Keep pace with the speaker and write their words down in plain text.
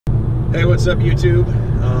Hey, what's up, YouTube?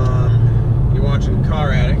 You're watching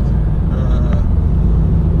Car Addict.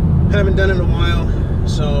 Haven't done it in a while,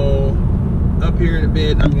 so up here in a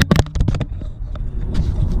bit, I'm gonna...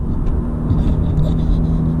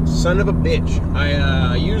 Son of a bitch.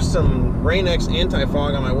 I used some Rain-X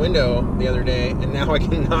anti-fog on my window the other day, and now I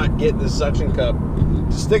cannot get the suction cup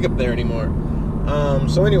to stick up there anymore.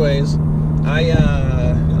 So anyways,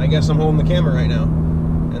 I guess I'm holding the camera right now,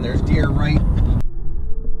 and there's deer right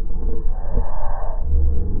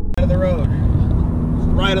out of the road,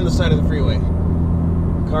 right on the side of the freeway.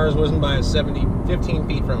 Cars whizzing by 15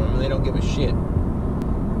 feet from them, and they don't give a shit.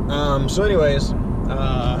 So anyways,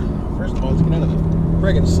 first of all, let's get out of the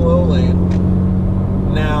friggin' slow lane.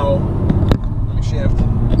 Now, let me shift.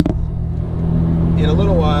 In a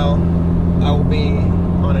little while, I will be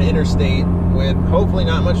on an interstate with hopefully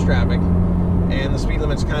not much traffic, and the speed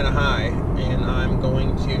limit's kind of high, and I'm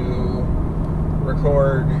going to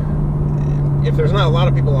record. If there's not a lot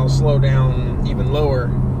of people, I'll slow down even lower,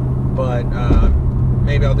 but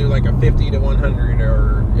maybe I'll do like a 50 to 100,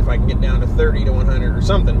 or if I can get down to 30 to 100 or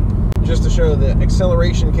something, just to show the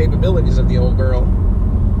acceleration capabilities of the old girl.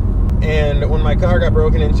 And when my car got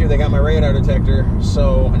broken into, they got my radar detector,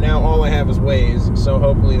 so now all I have is Waze, so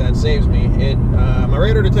hopefully that saves me. My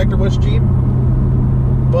radar detector was cheap,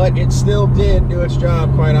 but it still did do its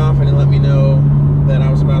job quite often and let me know that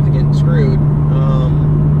I was about to get screwed.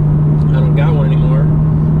 I don't got one anymore.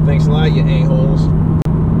 Thanks a lot, you a-holes.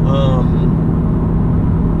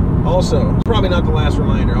 Also, probably not the last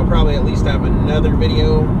reminder. I'll probably at least have another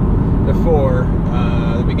video before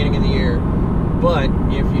the beginning of the year. But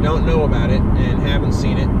if you don't know about it and haven't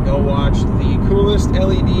seen it, go watch the coolest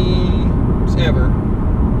LEDs ever.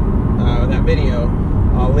 That video.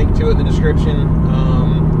 I'll link to it in the description.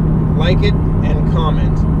 Like it and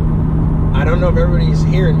comment. I don't know if everybody's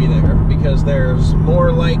hearing me there, because there's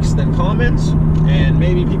more likes than comments, and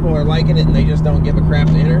maybe people are liking it and they just don't give a crap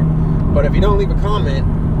to enter. But if you don't leave a comment,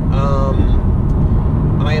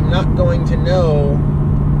 I am not going to know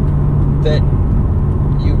that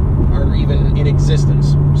you are even in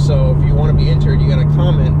existence. So if you want to be entered, you gotta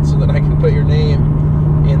comment so that I can put your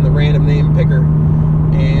name in the random name picker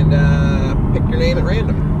and pick your name at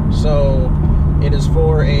random. So it is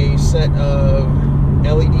for a set of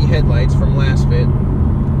LED headlights from Last Fit.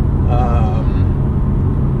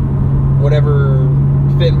 Whatever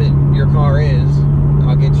fitment your car is,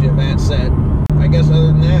 I'll get you that set. I guess other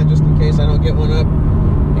than that, just in case I don't get one up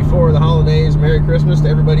before the holidays, Merry Christmas to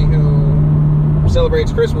everybody who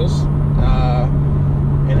celebrates Christmas.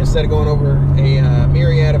 And instead of going over a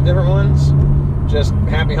myriad of different ones, just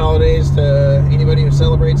happy holidays to anybody who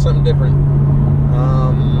celebrates something different.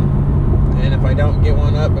 And if I don't get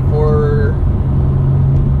one up before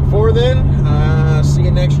then, see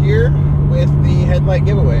you next year with the headlight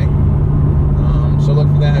giveaway. So look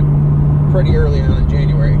for that pretty early on in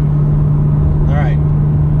January. Alright,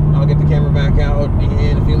 I'll get the camera back out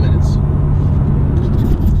in a few minutes.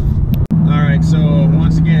 Alright, so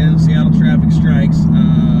once again, Seattle traffic strikes.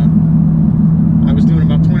 I was doing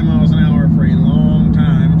about 20 miles an hour for a long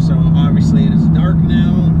time, so obviously it is dark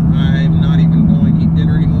now. I'm not even going to eat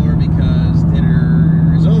dinner anymore because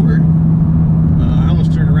dinner is over. I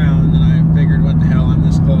almost turned around and then I figured, what the hell, I'm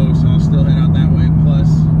this close, so I'll still head out that way. Plus,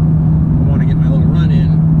 I want to get my little run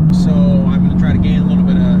in, so I'm going to try to gain a little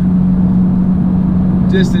bit of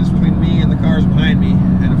distance between me and the cars behind me,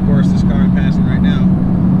 and of course this car I'm passing right now,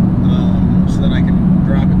 so that I can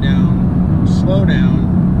drop it down, slow down,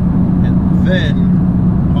 and then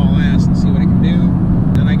haul ass and see what it can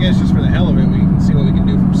do. And I guess just for the hell of it, we can see what we can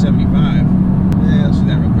do from 75. Yeah, let's do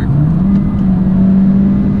that real quick.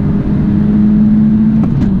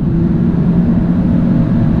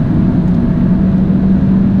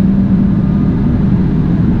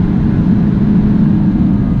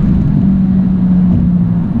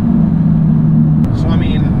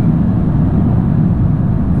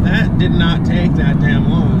 Did not take that damn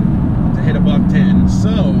long to hit a $110.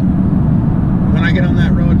 So when I get on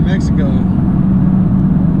that road in Mexico,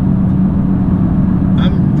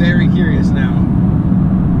 I'm very curious now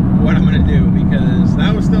what I'm gonna do, because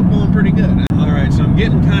that was still pulling pretty good. Alright, so I'm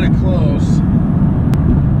getting kind of close,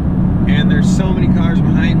 and there's so many cars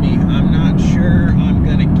behind me, I'm not sure I'm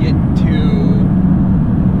gonna get to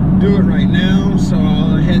do it right now, so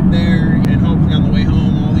I'll head there, and hopefully on the way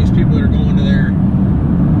home, all these people that are going to their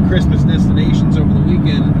Christmas destinations over the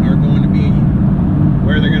weekend are going to be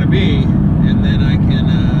where they're going to be, and then I can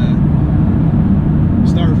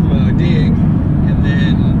start from a dig and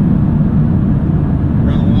then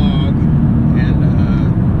run a log and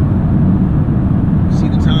see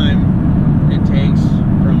the time it takes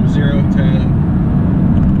from 0 to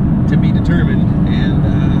determined,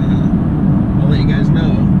 and I'll let you guys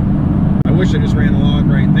know. I wish I just ran a log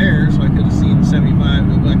right there so I could have seen 75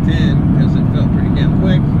 to $110 because it felt pretty damn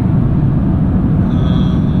quick.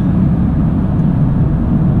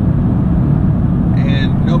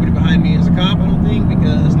 And nobody behind me is a cop, I don't think,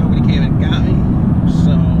 because nobody came and got me.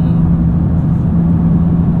 So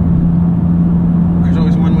there's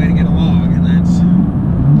always one way to get a log, and that's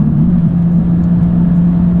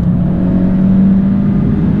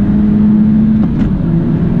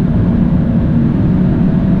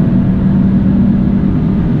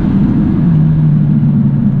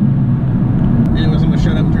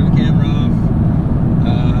shut up and turn the camera off,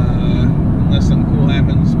 unless something cool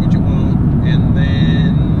happens, which it won't, and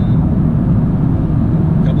then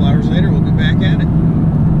a couple hours later we'll be back at it.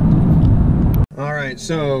 Alright,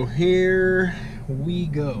 so here we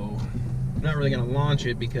go. I'm not really going to launch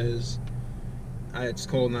it because it's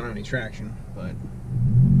cold and I don't have any traction, but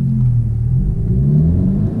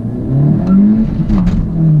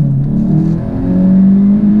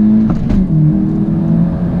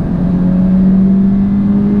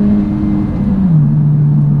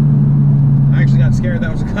scared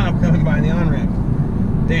that was a cop coming by the on-ramp.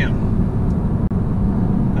 Damn.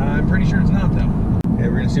 I'm pretty sure it's not, though. Okay,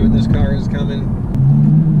 we're gonna see what this car is coming.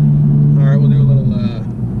 Alright, we'll do a little,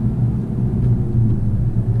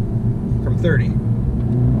 from 30.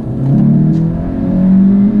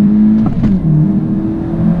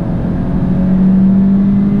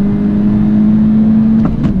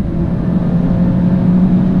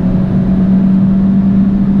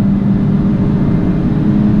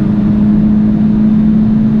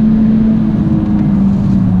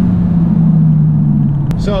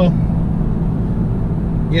 So,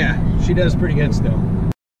 yeah, she does pretty good still.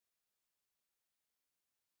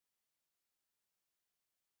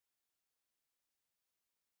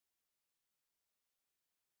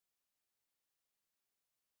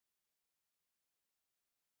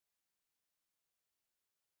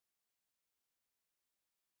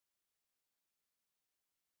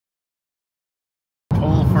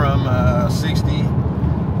 Pull from 60,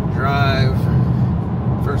 drive,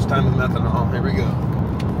 first time with methanol, here we go.